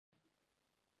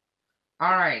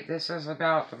Alright, this is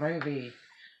about the movie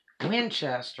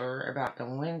Winchester, about the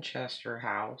Winchester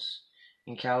house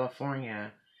in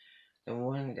California. The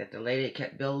one that the lady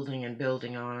kept building and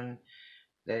building on,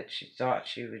 that she thought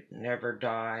she would never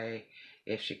die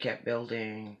if she kept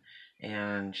building,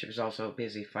 and she was also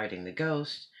busy fighting the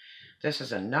ghost. This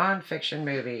is a non-fiction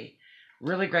movie,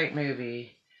 really great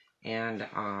movie, and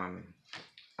uh,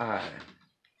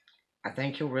 I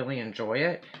think you'll really enjoy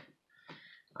it.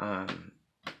 Um,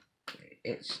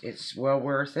 it's well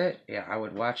worth it. Yeah, I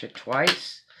would watch it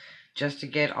twice just to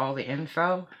get all the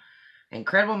info.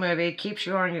 Incredible movie, keeps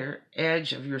you on your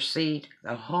edge of your seat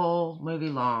the whole movie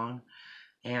long,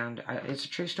 and it's a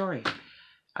true story.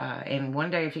 And one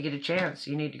day, if you get a chance,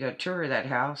 you need to go tour that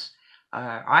house.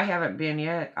 I haven't been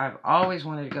yet. I've always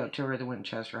wanted to go tour the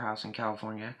Winchester house in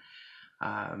California.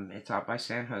 It's out by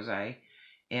San Jose.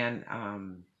 And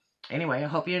anyway, I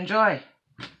hope you enjoy.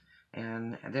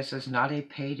 And this is not a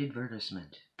paid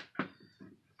advertisement.